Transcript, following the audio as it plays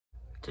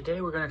Today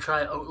we're going to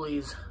try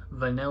Oatly's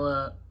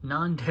Vanilla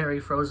Non-Dairy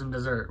Frozen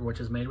Dessert, which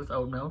is made with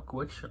oat milk,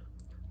 which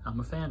I'm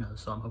a fan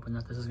of, so I'm hoping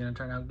that this is going to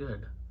turn out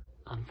good.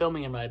 I'm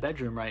filming in my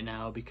bedroom right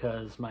now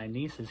because my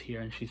niece is here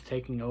and she's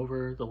taking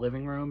over the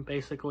living room,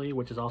 basically,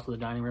 which is also the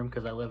dining room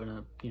because I live in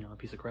a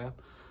piece of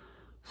crap.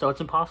 So it's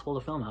impossible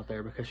to film out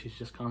there because she's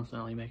just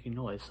constantly making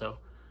noise. So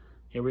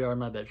here we are in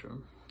my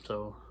bedroom.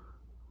 So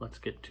let's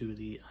get to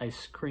the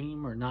ice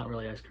cream, or not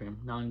really ice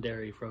cream,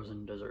 non-dairy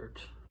frozen dessert.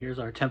 Here's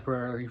our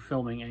temporary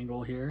filming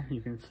angle here.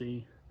 You can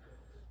see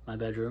my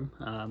bedroom.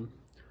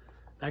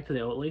 Back to the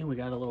Oatly, we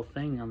got a little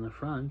thing on the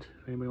front.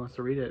 If anybody wants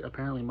to read it,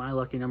 apparently my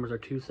lucky numbers are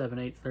 2, 7,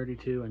 8,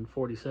 32, and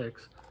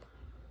 46.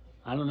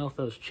 I don't know if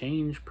those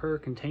change per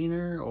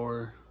container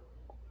or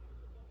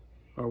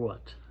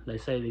what. They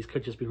say these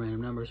could just be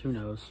random numbers, who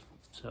knows.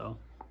 So,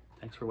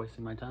 thanks for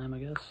wasting my time, I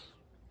guess.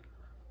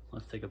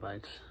 Let's take a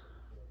bite.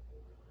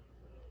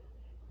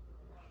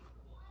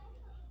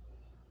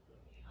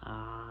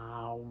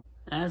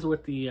 As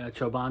with the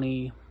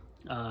Chobani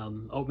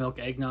oat milk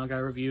eggnog I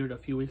reviewed a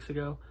few weeks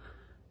ago,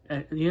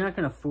 you're not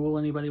going to fool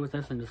anybody with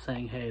this and just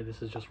saying, hey,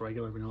 this is just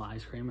regular vanilla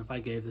ice cream. If I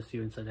gave this to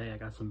you and said, hey, I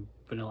got some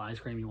vanilla ice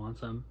cream, you want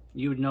some?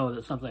 You would know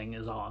that something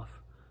is off.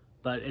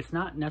 But it's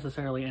not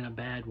necessarily in a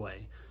bad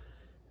way.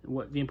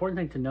 What the important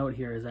thing to note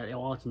here is that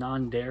while it's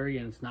non-dairy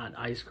and it's not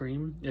ice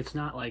cream, it's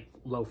not like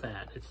low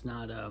fat. It's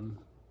not,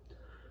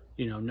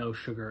 no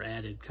sugar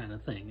added kind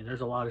of thing.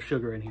 There's a lot of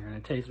sugar in here and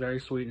it tastes very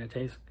sweet and it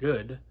tastes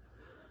good.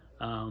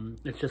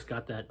 It's just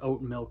got that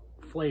oat milk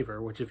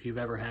flavor, which if you've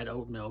ever had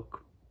oat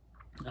milk,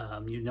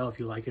 you know if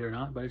you like it or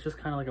not, but it's just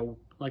kind of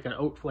like an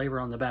oat flavor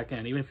on the back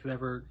end. Even if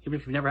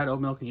you've never had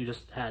oat milk and you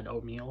just had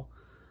oatmeal,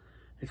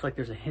 it's like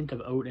there's a hint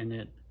of oat in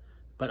it.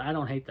 But I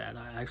don't hate that.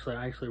 I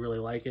actually really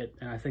like it,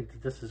 and I think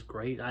that this is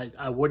great.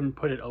 I wouldn't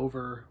put it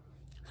over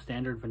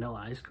standard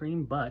vanilla ice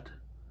cream, but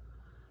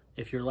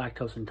if you're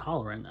lactose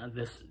intolerant,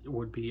 this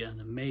would be an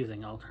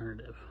amazing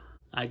alternative.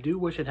 I do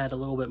wish it had a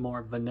little bit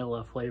more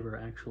vanilla flavor,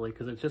 actually,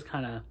 because it just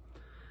kind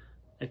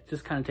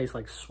of tastes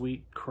like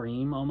sweet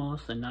cream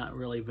almost, and not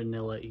really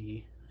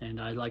vanilla-y. And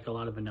I like a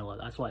lot of vanilla.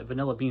 That's why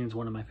vanilla bean is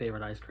one of my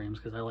favorite ice creams,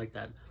 because I like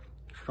that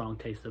strong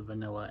taste of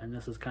vanilla, and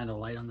this is kind of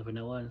light on the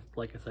vanilla.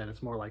 Like I said,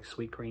 it's more like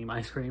sweet cream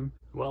ice cream.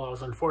 Well, I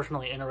was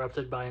unfortunately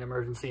interrupted by an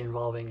emergency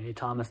involving a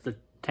Thomas the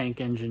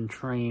Tank Engine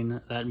train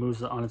that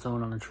moves on its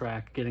own on a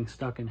track, getting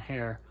stuck in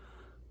hair,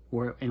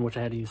 in which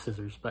I had to use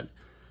scissors. But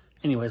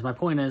anyways, my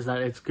point is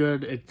that it's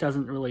good. It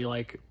doesn't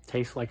really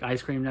taste like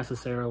ice cream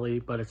necessarily,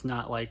 but it's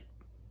not like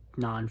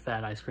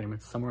non-fat ice cream.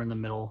 It's somewhere in the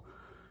middle.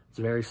 It's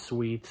very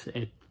sweet.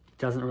 It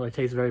doesn't really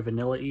taste very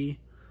vanilla-y,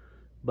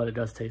 but it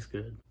does taste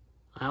good.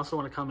 I also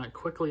want to comment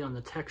quickly on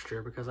the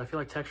texture, because I feel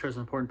like texture is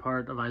an important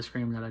part of ice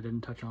cream that I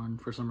didn't touch on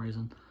for some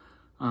reason.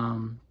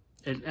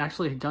 It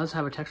actually does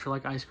have a texture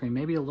like ice cream,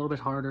 maybe a little bit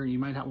harder. You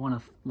might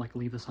want to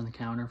leave this on the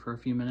counter for a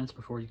few minutes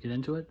before you get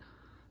into it,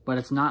 but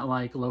it's not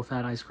like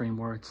low-fat ice cream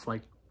where it's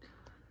like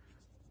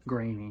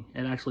grainy.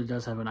 It actually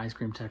does have an ice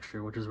cream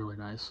texture, which is really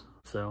nice.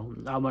 So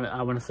I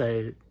want to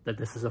say that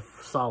this is a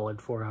solid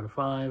 4 out of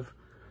 5.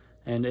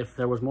 And if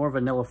there was more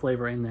vanilla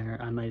flavor in there,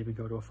 I might even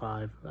go to a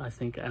 5. I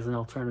think as an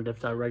alternative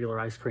to regular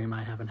ice cream,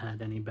 I haven't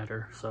had any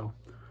better. So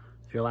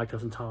if you're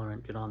lactose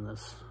intolerant, get on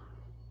this.